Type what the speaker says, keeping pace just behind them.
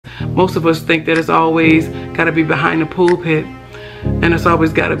Most of us think that it's always got to be behind the pulpit, and it's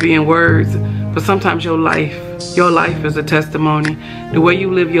always got to be in words. But sometimes your life is a testimony. The way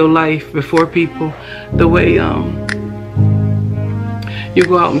you live your life before people, the way you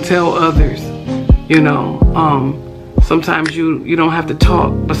go out and tell others, you know. Sometimes you don't have to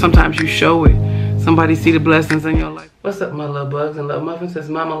talk, but sometimes you show it. Somebody see the blessings in your life. What's up, my love bugs and love muffins? It's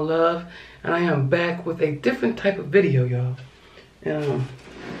Mama Love, and I am back with a different type of video, y'all. And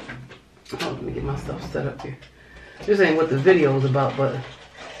let me get myself set up here. This ain't what the video is about, but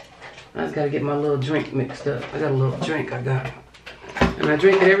I just gotta get my little drink mixed up. I got a little drink I got, and I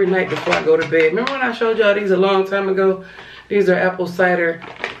drink it every night before I go to bed. Remember when I showed y'all these a long time ago? These are apple cider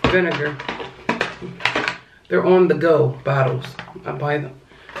vinegar. They're on the go bottles. I buy them,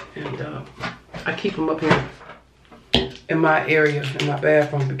 and I keep them up here in my area, in my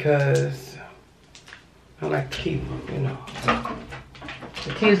bathroom, because I like to keep them, you know.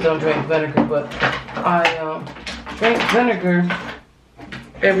 The kids don't drink vinegar, but I drink vinegar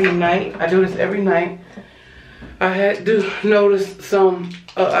every night. I do this every night. I had to notice some,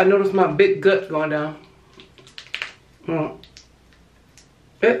 I noticed my big gut going down.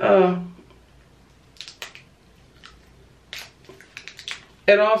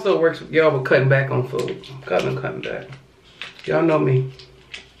 It also works, y'all, with cutting back on food. Cutting back. Y'all know me.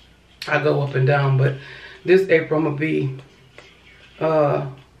 I go up and down, but this April I'm gonna be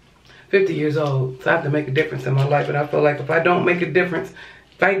 50 years old. So I have to make a difference in my life. And I feel like if I don't make a difference,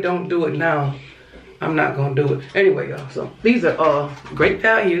 if I don't do it now, I'm not gonna do it. Anyway, y'all, so these are great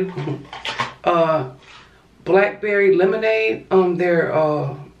value. Blackberry lemonade.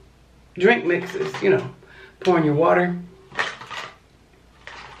 They're drink mixes, you know. Pour in your water.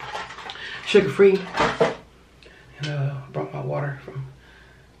 Sugar free. And brought my water from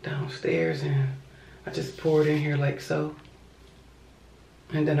downstairs, and I just pour it in here like so.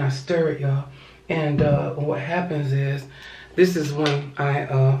 And then I stir it, y'all. And what happens is, this is when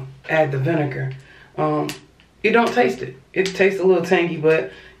I add the vinegar. You don't taste it. It tastes a little tangy,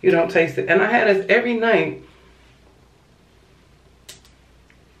 but you don't taste it. And I had this every night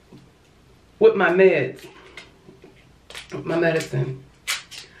with my meds, with my medicine.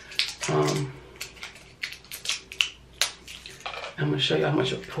 I'm gonna show you how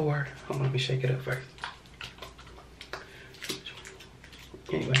much I poured. Hold on, let me shake it up first.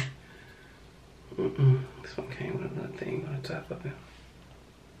 Anyway, this one came with another thing on the top of it.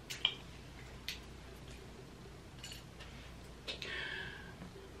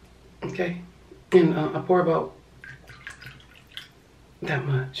 Okay, and I pour about that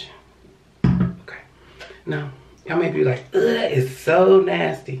much. Okay, now y'all may be like, ugh, that is so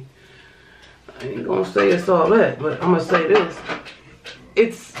nasty. I ain't gonna say it's all that, but I'm gonna say this.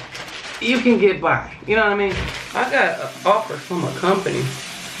 It's, you can get by. You know what I mean? I got an offer from a company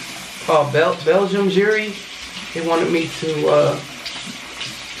called Belgium Jury. They wanted me to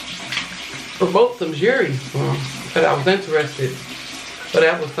promote some juries for them, because I was interested. But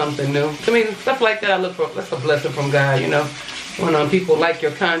that was something new. To me, stuff like that I look for, that's a blessing from God, you know? When people like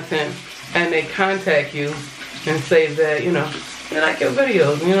your content and they contact you and say that, you know, they like your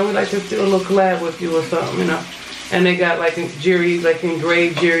videos, you know, we like to do a little collab with you or something, you know. And they got like juries, like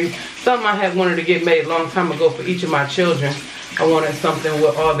engraved juries. Something I had wanted to get made a long time ago for each of my children. I wanted something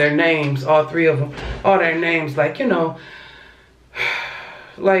with all their names, all three of them, all their names, like, you know,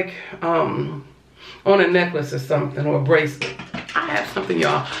 like on a necklace or something, or a bracelet. I have something,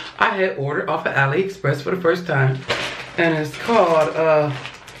 y'all. I had ordered off of AliExpress for the first time, and it's called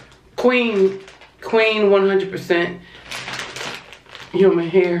Queen 100% human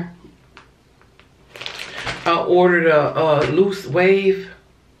hair. I ordered a loose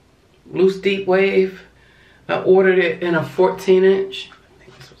deep wave. I ordered it in a 14-inch. I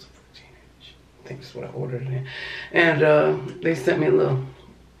think this was a 14-inch. I think that's what I ordered it in. And they sent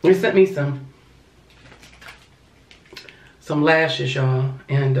me some lashes, y'all,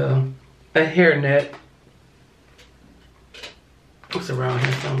 and a hairnet. It's around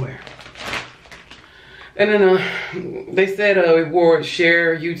here somewhere. And then they said reward,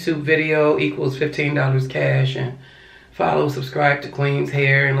 share YouTube video equals $15 cash, and follow, subscribe to Queen's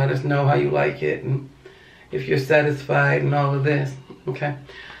Hair, and let us know how you like it and if you're satisfied and all of this, okay?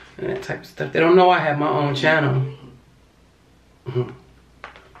 And that type of stuff. They don't know I have my own channel.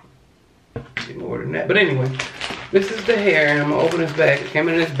 Get more than that. But anyway, this is the hair, and I'm gonna open this bag. It came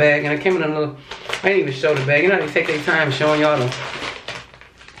in this bag, and it came in a little, I didn't even show the bag. You know, they take their time showing y'all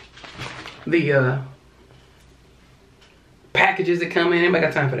the packages that come in. Anybody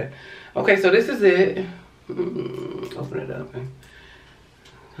got time for that? Okay, so this is it. Open it up, and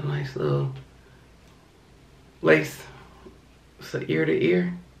a nice little lace. It's an ear to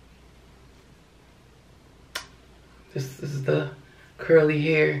ear. This is the curly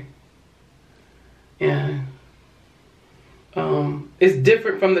hair. And it's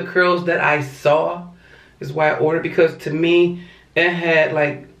different from the curls that I saw. Is why I ordered, because to me it had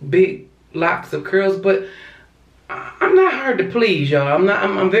like big locks of curls, but I'm not hard to please, y'all.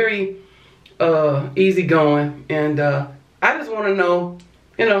 I'm very easygoing, and I just want to know,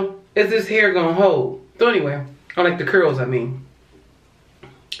 you know, is this hair gonna hold? So anyway, I like the curls, I mean.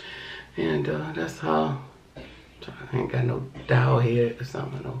 And that's how. I ain't got no dowel head or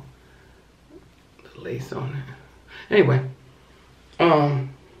something, no lace on it. Anyway, the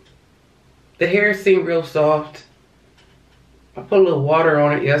hair seemed real soft. I put a little water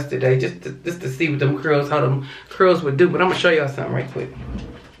on it yesterday just to see what them curls, how them curls would do. But I'm gonna show y'all something right quick.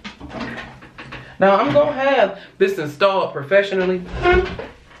 Now I'm gonna have this installed professionally.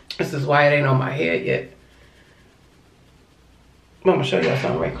 This is why it ain't on my head yet. I'm gonna show y'all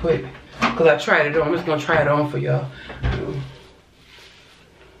something right quick, cause I tried it on. I'm just gonna try it on for y'all.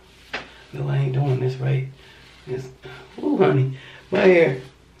 No, I ain't doing this right. Ooh, honey, my hair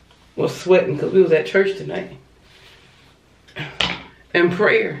was sweating because we was at church tonight. And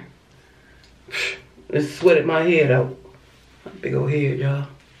prayer. It sweated my head out. My big old head, y'all.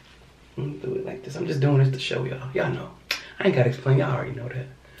 I'm gonna do it like this. I'm just doing this to show y'all. Y'all know. I ain't gotta explain. Y'all already know that.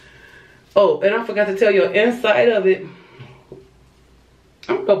 Oh, and I forgot to tell you, inside of it,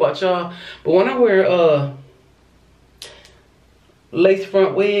 I don't know about y'all, but when I wear lace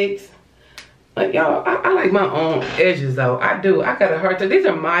front wigs, like y'all, I like my own edges out. I do. I got a hard time. These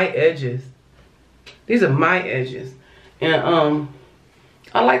are my edges. These are my edges. And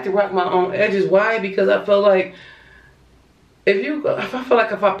I like to rock my own edges. Why? Because I feel like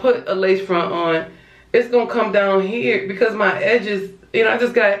if I put a lace front on, it's gonna come down here because my edges, you know, I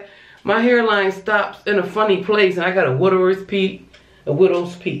just got my hairline stops in a funny place, and I got a widow's peak. That's what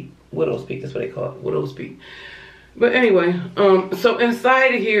they call it, widow's peak. But anyway, so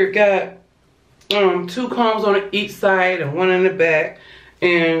inside of here got 2 combs on each side and 1 in the back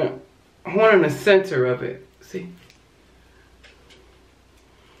and 1 in the center of it. See?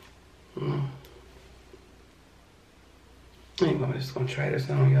 Anyway, I'm just gonna try this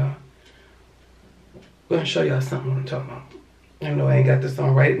on, y'all. I'm gonna show y'all something what I'm talking about. Even though I ain't got this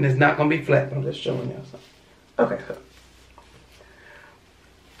on right, and it's not gonna be flat, but I'm just showing y'all something. Okay, so.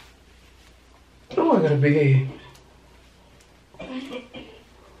 Oh, I got a big head.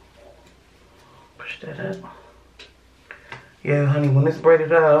 Push that up. Yeah, honey, when it's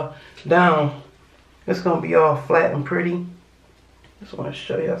braided out down, it's gonna be all flat and pretty. Just want to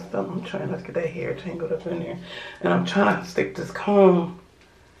show y'all something. I'm trying not to get that hair tangled up in there. And I'm trying to stick this comb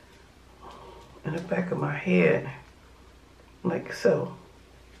in the back of my head, like so.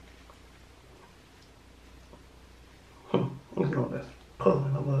 You know, that's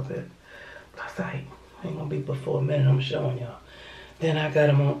pulling a little bit. That's right. Ain't gonna be before a minute. I'm showing y'all. Then I got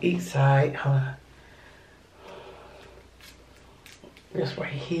them on each side. Hold on. This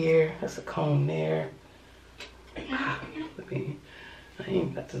right here. That's a comb there. Let me. I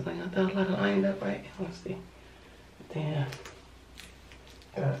ain't got this thing. I thought a lot of lined up right. Let's see. Then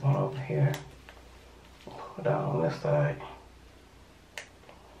got one over here. Put down on this side.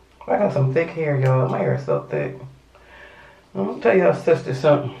 I got some thick hair, y'all. My hair is so thick. I'm gonna tell y'all sister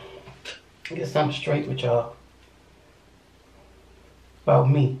something. Get something straight with y'all about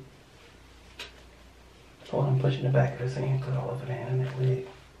me. Oh, I'm pushing the back of this hand because all over the hand in that wig.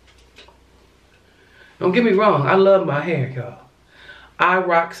 Don't get me wrong, I love my hair, y'all. I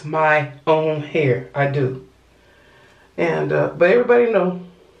rocks my own hair, I do. And but everybody know,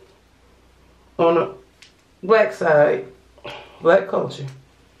 on the black side, black culture,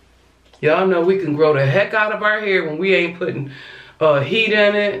 y'all know we can grow the heck out of our hair when we ain't putting heat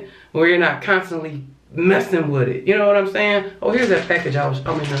in it, when you're not constantly messing with it. You know what I'm saying? Oh, here's that package I was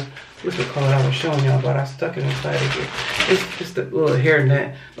showing y'all about. I stuck it inside of here. It's just a little hair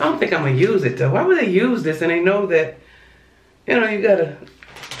net. I don't think I'm gonna use it though. Why would they use this? And they know that, you know, you gotta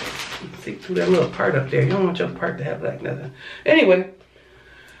see through that little part up there. You don't want your part to have black nothing. Anyway,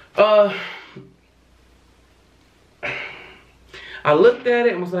 I looked at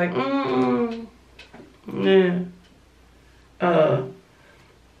it and was like, yeah.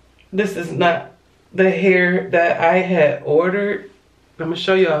 This is not the hair that I had ordered. I'm gonna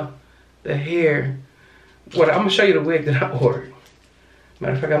show y'all the hair. I'm gonna show you the wig that I ordered.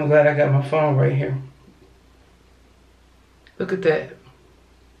 Matter of fact, I'm glad I got my phone right here. Look at that.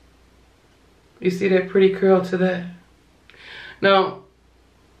 You see that pretty curl to that? Now,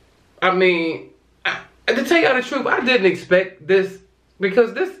 I mean, to tell y'all the truth, I didn't expect this,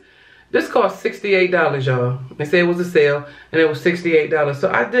 because this cost $68, y'all. They said it was a sale and it was $68. So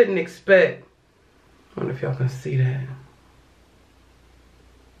I didn't expect I wonder if y'all can see that.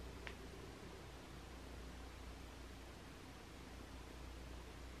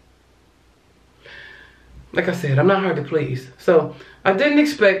 Like I said, I'm not hard to please. So I didn't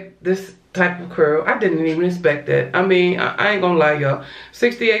expect this type of curl. I didn't even expect that. I mean, I ain't gonna lie, y'all.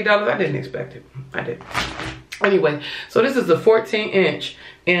 $68, I didn't expect it. I didn't. Anyway, so this is a 14-inch.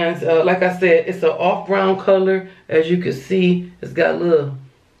 And like I said, it's an off brown color. As you can see, it's got little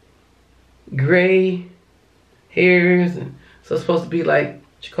gray hairs. And so it's supposed to be like,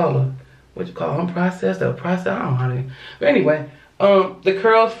 what you call unprocessed or processed? I don't know how to. But anyway, the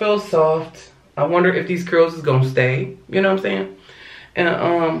curls feel soft. I wonder if these curls is gonna stay. You know what I'm saying?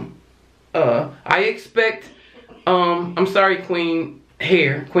 And I expect, I'm sorry, Queen's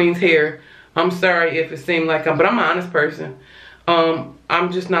hair. I'm sorry if it seemed like but I'm an honest person.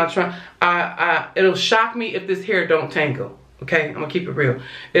 I'm just not trying. It'll shock me if this hair don't tangle. Okay, I'm gonna keep it real.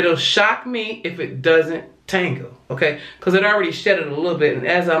 It'll shock me if it doesn't tangle. Okay, because it already shedded a little bit, and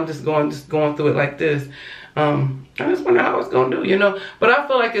as I'm just going through it like this, I just wonder how it's gonna do, you know. But I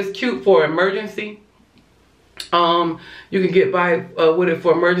feel like it's cute for emergency. You can get by with it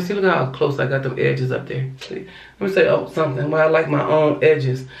for emergency. Look how close I got them edges up there. See? Let me say something. Well, I like my own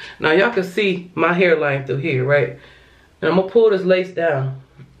edges. Now y'all can see my hairline through here, right? And I'm gonna pull this lace down.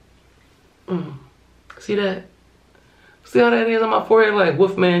 See that? See how that is on my forehead, like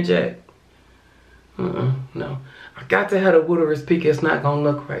Wolfman Jack? No. I got to have a Wooder's peak. It's not gonna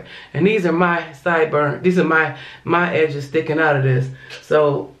look right. And these are my sideburns. These are my edges sticking out of this.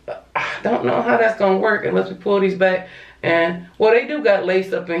 So I don't know how that's gonna work unless we pull these back. And well, they do got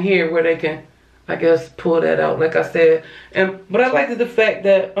lace up in here where they can, I guess, pull that out, like I said. But I like the fact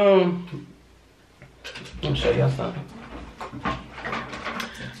that let me show y'all something.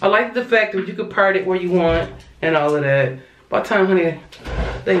 I like the fact that you could part it where you want and all of that. By the time, honey,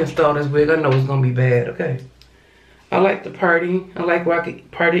 they install this wig, I know it's gonna be bad. Okay. I like the party. I like where I could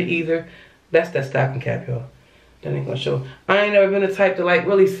part it either. That's that stocking cap, y'all. That ain't gonna show. I ain't never been the type to like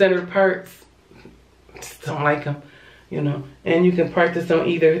really center parts. Just don't like them, you know. And you can part this on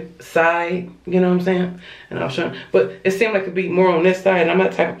either side, you know what I'm saying? And I'll show. But it seemed like it'd be more on this side. And I'm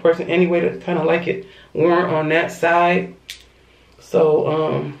that type of person anyway to kind of like it worn on that side.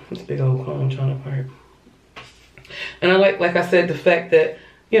 So this big old comb trying to part. And I like I said, the fact that,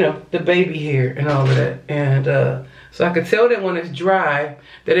 you know, the baby hair and all of that. And so I could tell that when it's dry,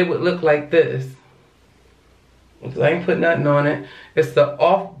 that it would look like this. Because I ain't put nothing on it. It's the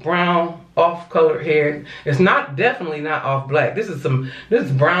off brown, off colored hair. It's not, definitely not off black. This is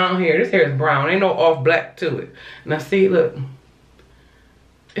brown hair. This hair is brown. Ain't no off black to it. Now see, look.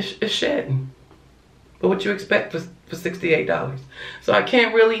 It's shedding. But what you expect for $68? So I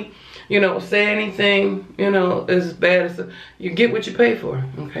can't really, you know, say anything, you know, as bad as you get what you pay for.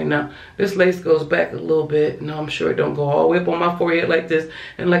 Okay, now this lace goes back a little bit. No, I'm sure it don't go all the way up on my forehead like this.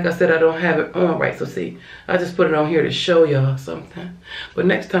 And like I said, I don't have it on right. So see, I just put it on here to show y'all something. But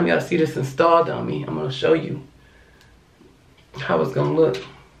next time y'all see this installed on me, I'm gonna show you how it's gonna look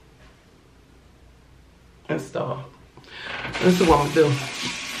installed. This is what I'm gonna do.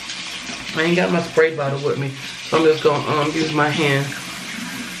 I ain't got my spray bottle with me, so I'm just gonna use my hand.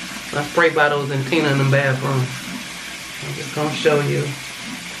 My spray bottles in Tina in the bathroom. I'm just gonna show you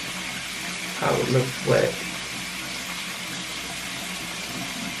how it looks wet.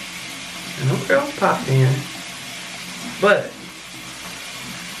 And them girls popped in. But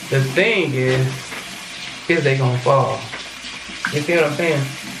the thing is they gonna fall? You see what I'm saying?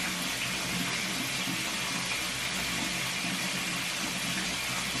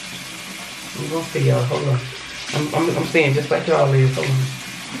 I'm gonna see y'all. Hold on. I'm seeing just like y'all is. Hold on.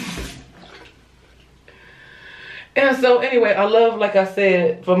 And so anyway, I love, like I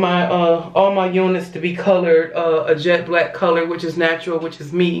said, for my all my units to be colored a jet black color, which is natural, which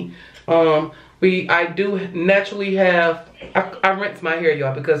is me. I do naturally have, I rinse my hair,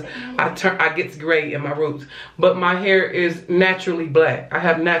 y'all, because I gets gray in my roots. But my hair is naturally black. I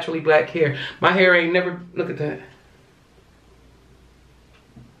have naturally black hair. My hair ain't never, look at that.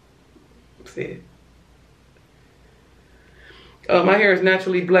 See it? My hair is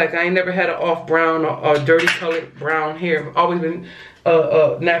naturally black. I ain't never had an off brown or dirty colored brown hair. I've always been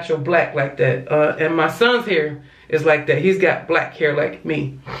natural black like that. And my son's hair is like that. He's got black hair like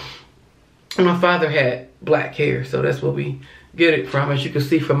me. And my father had black hair, so that's where we get it from. As you can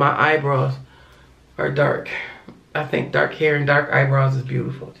see from my eyebrows are dark. I think dark hair and dark eyebrows is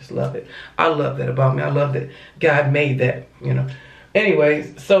beautiful. Just love it. I love that about me. I love that God made that, you know.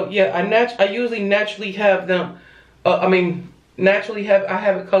 Anyways, so yeah, I usually naturally have them, I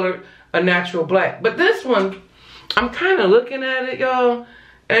have it colored a natural black. But this one, I'm kind of looking at it, y'all,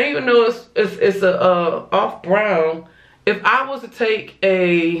 And even though it's a off brown, if I was to take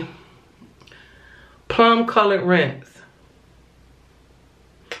a plum colored rinse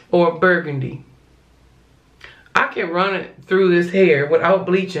or burgundy, I can run it through this hair without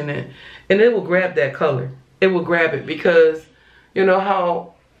bleaching it, and it will grab that color. It will grab it, because you know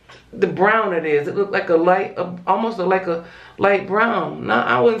how the brown it is. It looks like a light, almost like a light brown. Now,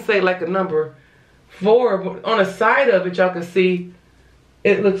 I wouldn't say like a number 4, but on the side of it, y'all can see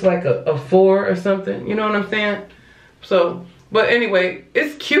it looks like a 4 or something. You know what I'm saying? So, but anyway,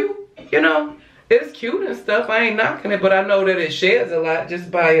 it's cute, you know. It's cute and stuff. I ain't knocking it, but I know that it sheds a lot just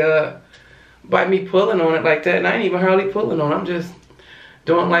by me pulling on it like that. And I ain't even hardly pulling on it. I'm just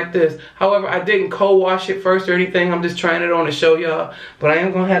doing like this. However, I didn't co-wash it first or anything. I'm just trying it on to show y'all. But I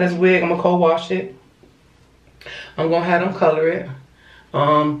am going to have this wig. I'm going to co-wash it. I'm going to have them color it.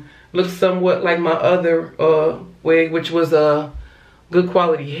 Looks somewhat like my other wig, which was good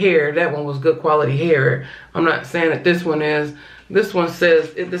quality hair. That one was good quality hair. I'm not saying that this one is. This one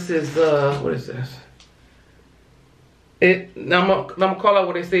says, this is, what is this? Now I'm gonna call out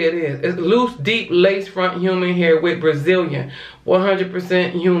what they say it is. It's loose, deep, lace front human hair with Brazilian.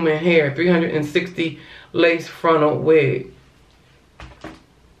 100% human hair. 360 lace frontal wig.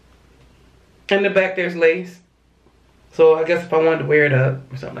 In the back there's lace. So I guess if I wanted to wear it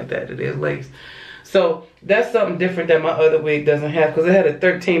up or something like that, it is lace. So that's something different that my other wig doesn't have, because it had a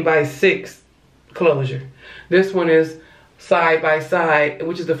 13/6 closure. This one is side by side,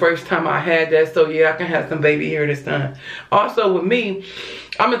 which is the first time I had that. So yeah, I can have some baby hair this time. Also with me,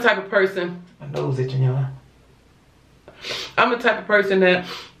 I'm the type of person, my nose itching, y'all. I'm the type of person that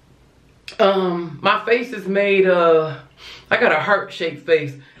my face is made I got a heart-shaped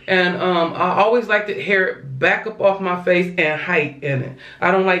face, and I always like the hair back up off my face and height in it. I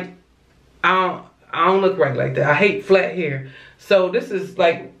don't look right like that. I hate flat hair. So this is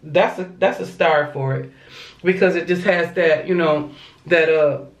like, that's a star for it, because it just has that, you know, that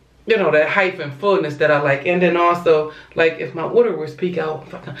that height and fullness that I like. And then also, like, if my waterworks peek out,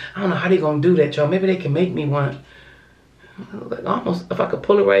 I don't know how they gonna do that, y'all. Maybe they can make me one. Like, almost, if I could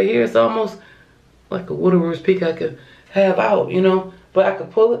pull it right here, it's almost like a waterworks peak I could have out, you know. But I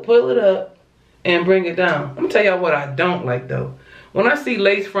could pull it up and bring it down. I'm gonna tell y'all what I don't like though. When I see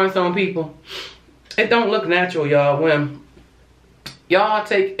lace fronts on people, it don't look natural, y'all. When y'all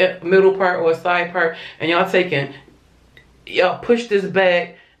take a middle part or a side part and y'all push this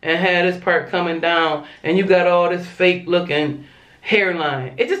back and have this part coming down, and you got all this fake looking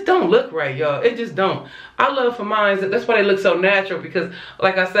hairline. It just don't look right, y'all. It just don't. I love for mine, that's why they look so natural, because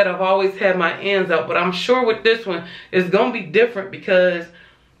like I said, I've always had my ends out, but I'm sure with this one it's gonna be different, because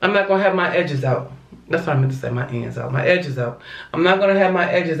I'm not gonna have my edges out. That's what I meant to say, my ends out, my edges out. I'm not gonna have my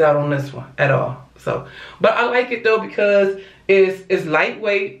edges out on this one at all. So, but I like it though, because it's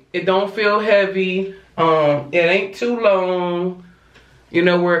lightweight. It don't feel heavy. It ain't too long. You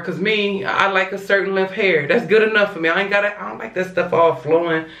know, where, cause me, I like a certain length hair. That's good enough for me. I don't like that stuff all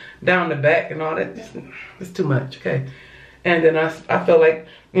flowing down the back and all that. It's too much, okay? And then I feel like,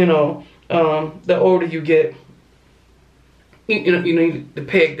 you know, the older you get, you need to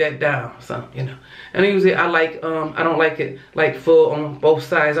peg that down, so, you know. And usually I like, I don't like it like full on both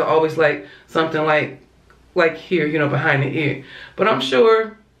sides. I always like something like here, you know, behind the ear. But I'm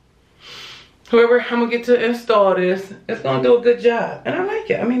sure whoever I'm gonna get to install this, it's gonna do a good job, and I like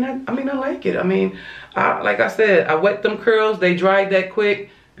it. I mean, I like it. I mean, like I said, I wet them curls. They dried that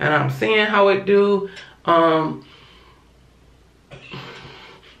quick, and I'm seeing how it do. Smell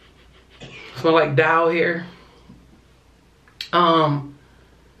like Dow hair.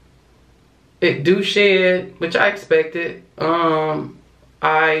 It do shed, which I expected.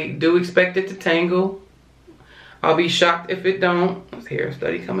 I do expect it to tangle. I'll be shocked if it don't. This hair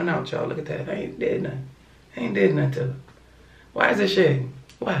study coming out, y'all. Look at that. I ain't did nothing. I ain't did nothing to it. Why is it shedding?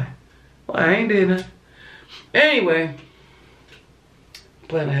 Why? I ain't did nothing. Anyway, I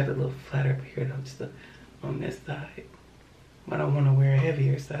plan to have it a little flatter up here though, just on this side. I don't want to wear a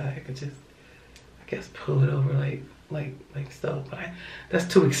heavier side. I could just, I guess, pull it over like so. But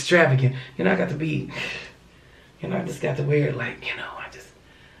that's too extravagant. You know, I got to be, you know, I just got to wear it like, you know,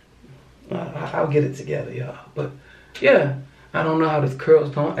 I'll get it together, y'all. But yeah, I don't know how this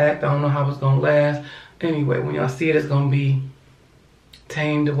curl's gonna act. I don't know how it's gonna last. Anyway, when y'all see it, it's gonna be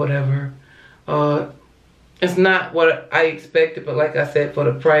tamed or whatever. It's not what I expected, but like I said, for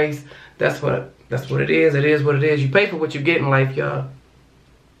the price, that's what it is. It is what it is. You pay for what you get in life, y'all.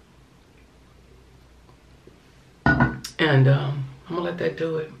 And I'm gonna let that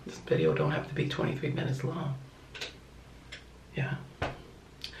do it. This video don't have to be 23 minutes long. Yeah.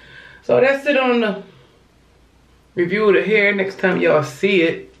 So that's it on review of the hair. Next time y'all see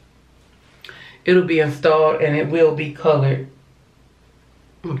it, it'll be installed and it will be colored.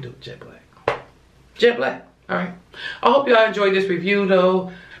 I'm gonna do it jet black. Jet black. All right. I hope y'all enjoyed this review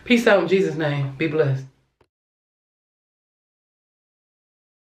though. Peace out in Jesus' name. Be blessed.